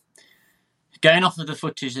 Going off of the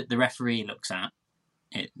footage that the referee looks at,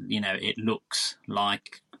 it looks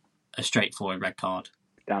like a straightforward red card.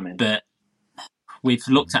 Damn it. But we've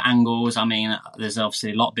looked at angles. I mean, there's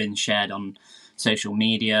obviously a lot been shared on social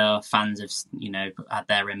media. Fans have, had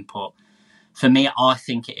their input. For me, I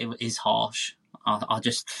think it is harsh. I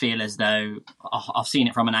just feel as though I've seen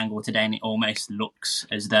it from an angle today, and it almost looks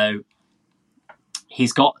as though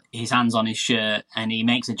he's got his hands on his shirt and he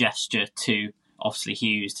makes a gesture to obviously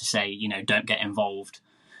Hughes to say, don't get involved.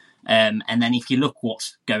 And then if you look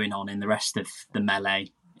what's going on in the rest of the melee,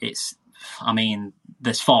 there's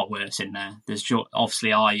far worse in there. There's obviously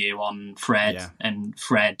Ayew on Fred, and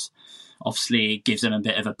Fred obviously gives him a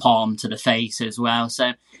bit of a palm to the face as well.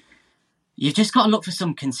 So you've just got to look for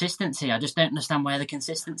some consistency. I just don't understand where the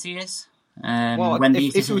consistency is.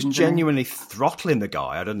 If it was genuinely throttling the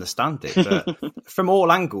guy, I'd understand it. But from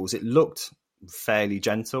all angles, it looked fairly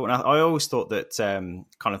gentle. And I always thought that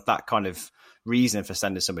that kind of reason for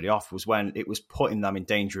sending somebody off was when it was putting them in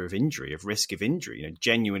danger of risk of injury,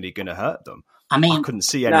 genuinely going to hurt them. I couldn't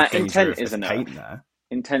see any danger of pain there.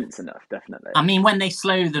 intense enough, definitely. I mean, when they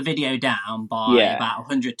slow the video down by about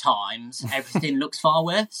 100 times, everything looks far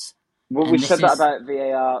worse. Well, we've said that about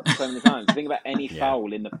VAR so many times. Think about any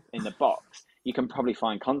foul in the box. You can probably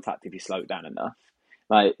find contact if you slow it down enough.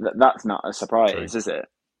 Like that's not a surprise, is it?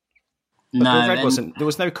 But no, there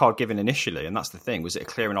was no card given initially, and that's the thing. Was it a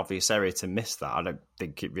clear and obvious area to miss that? I don't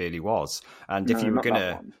think it really was. And if you were going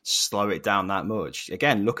to slow it down that much,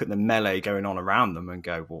 again, look at the melee going on around them and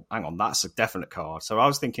go, well, hang on, that's a definite card. So I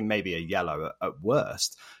was thinking maybe a yellow at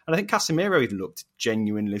worst. And I think Casemiro even looked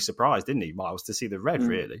genuinely surprised, didn't he, Myles, to see the red,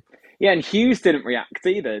 really? Yeah, and Hughes didn't react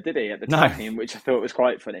either, did he, at the time, which I thought was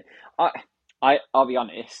quite funny. I'll be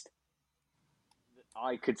honest,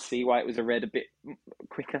 I could see why it was a red a bit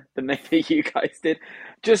quicker than maybe you guys did.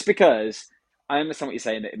 Just because I understand what you're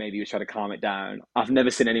saying, that maybe he was trying to calm it down. I've never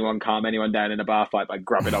seen anyone calm anyone down in a bar fight by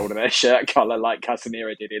grabbing hold of their shirt collar like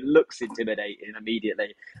Casemiro did. It looks intimidating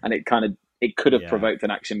immediately, and it could have provoked an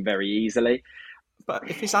action very easily. But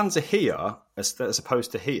if his hands are here as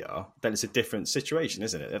opposed to here, then it's a different situation,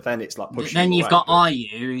 isn't it? Then it's like pushing. Then you've got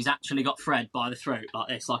Ayew, who's actually got Fred by the throat like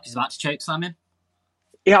this, like he's about to choke slam him.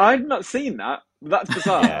 Yeah, I've not seen that. That's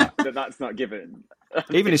bizarre that's not given.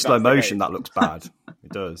 Even in slow motion, that looks bad.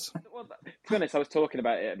 It does. Well, to be honest, I was talking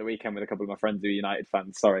about it at the weekend with a couple of my friends who are United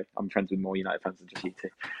fans. Sorry, I'm friends with more United fans than just you two.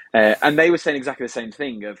 And they were saying exactly the same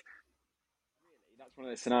thing of, really, that's one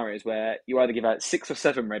of those scenarios where you either give out 6 or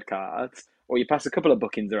 7 red cards, or you pass a couple of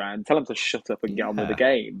bookings around, tell them to shut up and get on with the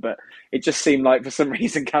game. But it just seemed like for some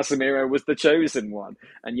reason Casemiro was the chosen one.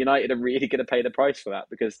 And United are really going to pay the price for that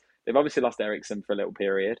because they've obviously lost Eriksen for a little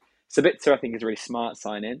period. Sabitzer, I think, is a really smart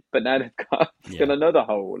sign-in. But now they've got another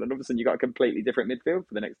hole. And all of a sudden you've got a completely different midfield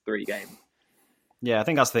for the next 3 games. Yeah, I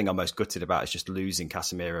think that's the thing I'm most gutted about is just losing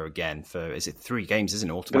Casemiro again for, is it 3 games,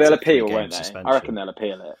 isn't it? But they'll appeal, won't they? Suspension. I reckon they'll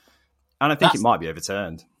appeal it. And I think it might be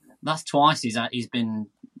overturned. That's twice he's been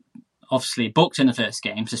obviously booked in the first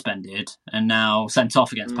game, suspended, and now sent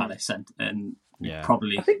off against Palace and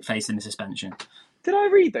probably facing the suspension. Did I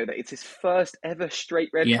read, though, that it's his first ever straight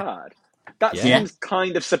red card? That seems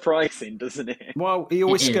kind of surprising, doesn't it? Well, he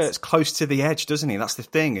always skirts close to the edge, doesn't he? That's the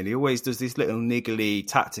thing. And he always does these little niggly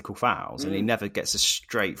tactical fouls, and he never gets a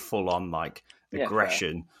straight full-on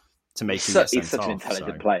aggression to make him get sent He's such off, an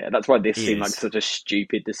intelligent player. That's why this seemed like such a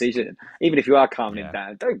stupid decision. Even if you are calming him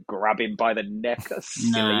down, don't grab him by the neck. That's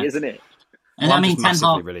silly, isn't it? And I mean,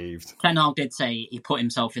 Ten Hag did say he put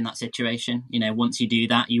himself in that situation. You know, once you do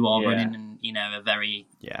that, you are running, and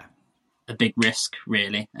a big risk,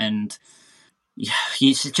 really. And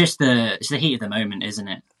it's just it's the heat of the moment, isn't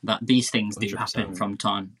it? That these things do 100%. Happen from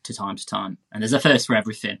time to time, and there's a first for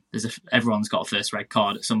everything. Everyone's got a first red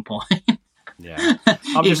card at some point. Yeah,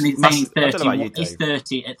 even he's 30. He's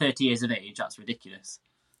 30 at 30 years of age. That's ridiculous.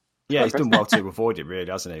 Yeah, he's done well to avoid it,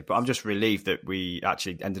 really, hasn't he? But I'm just relieved that we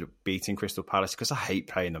actually ended up beating Crystal Palace because I hate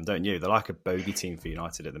playing them, don't you? They're like a bogey team for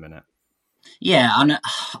United at the minute. Yeah, and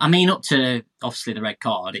I mean, up to obviously the red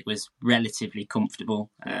card, it was relatively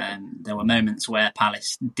comfortable. There were moments where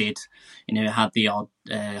Palace did, had the odd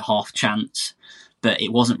half chance, but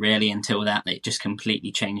it wasn't really until that it just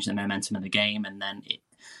completely changed the momentum of the game. And then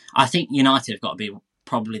I think United have got to be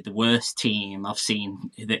probably the worst team I've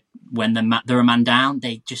seen that when they're a man down,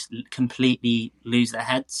 they just completely lose their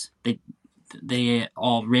heads. They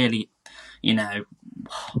are really, they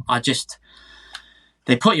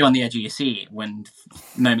put you on the edge of your seat when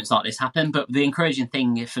moments like this happen. But the encouraging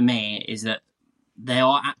thing for me is that they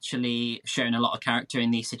are actually showing a lot of character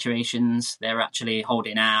in these situations. They're actually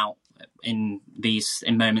holding out in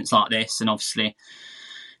moments like this. And obviously,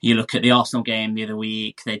 you look at the Arsenal game the other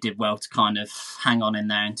week, they did well to kind of hang on in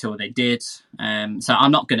there until they did. So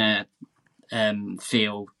I'm not going to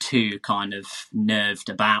feel too kind of nerved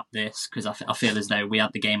about this because I feel as though we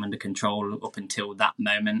had the game under control up until that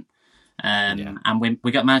moment. And we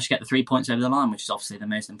managed to get the 3 points over the line, which is obviously the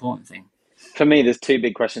most important thing. For me, there's 2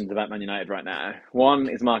 big questions about Man United right now. One,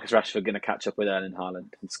 is Marcus Rashford going to catch up with Erling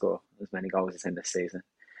Haaland and score as many goals as him this season?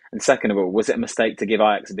 And second of all, was it a mistake to give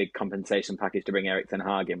Ajax a big compensation package to bring Erik ten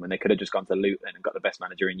Hag in when they could have just gone to Luton and got the best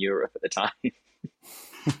manager in Europe at the time?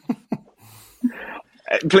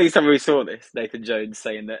 Please tell me we saw this. Nathan Jones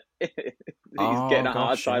saying that he's getting a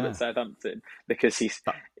hard time at Southampton because he's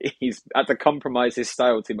had to compromise his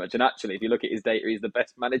style too much. And actually, if you look at his data, he's the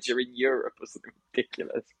best manager in Europe or something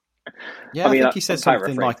ridiculous. Yeah, I think he said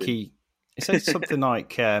something like he's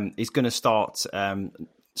going to start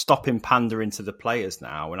stopping pandering to the players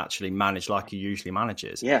now and actually manage like he usually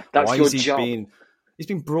manages. Yeah, that's your job. He's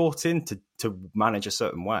been brought in to manage a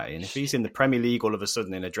certain way. And if he's in the Premier League all of a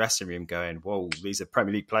sudden in a dressing room going, whoa, these are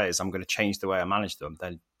Premier League players, I'm going to change the way I manage them,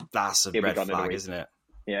 then that's a red flag, isn't it?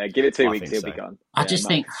 Yeah, give it 2 weeks, he'll be gone. I just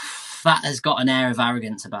think that has got an air of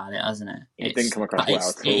arrogance about it, hasn't it? It didn't come across well at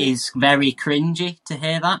all. It is very cringy to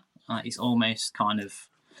hear that. Like, it's almost kind of...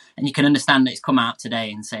 And you can understand that it's come out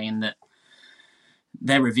today and saying that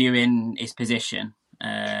they're reviewing his position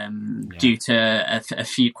due to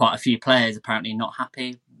quite a few players apparently not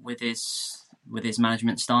happy with his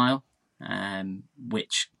management style,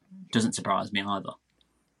 which doesn't surprise me either.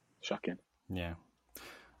 Shocking. Yeah.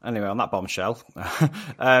 Anyway, on that bombshell,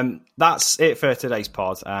 that's it for today's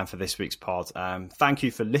pod and for this week's pod. Thank you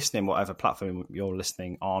for listening, whatever platform you're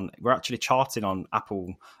listening on. We're actually charting on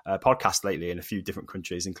Apple Podcasts lately in a few different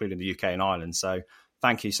countries, including the UK and Ireland. So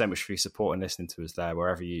thank you so much for your support and listening to us there,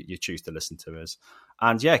 wherever you choose to listen to us.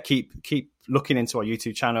 And yeah, keep looking into our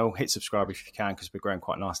YouTube channel. Hit subscribe if you can, because we're growing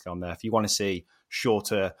quite nicely on there. If you want to see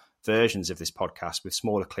shorter versions of this podcast with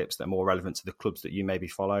smaller clips that are more relevant to the clubs that you maybe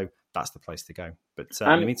follow, that's the place to go. But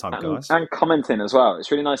in the meantime, guys, and commenting as well.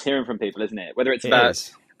 It's really nice hearing from people, isn't it? Whether it's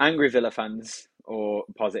about angry Villa fans or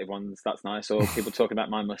positive ones, that's nice. Or people talking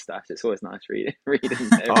about my moustache. It's always nice reading things,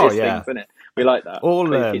 isn't it? We like that.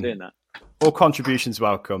 Please keep doing that. All contributions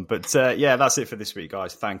welcome. But that's it for this week,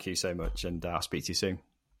 guys. Thank you so much, and I'll speak to you soon.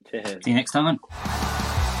 Cheers. See you next time.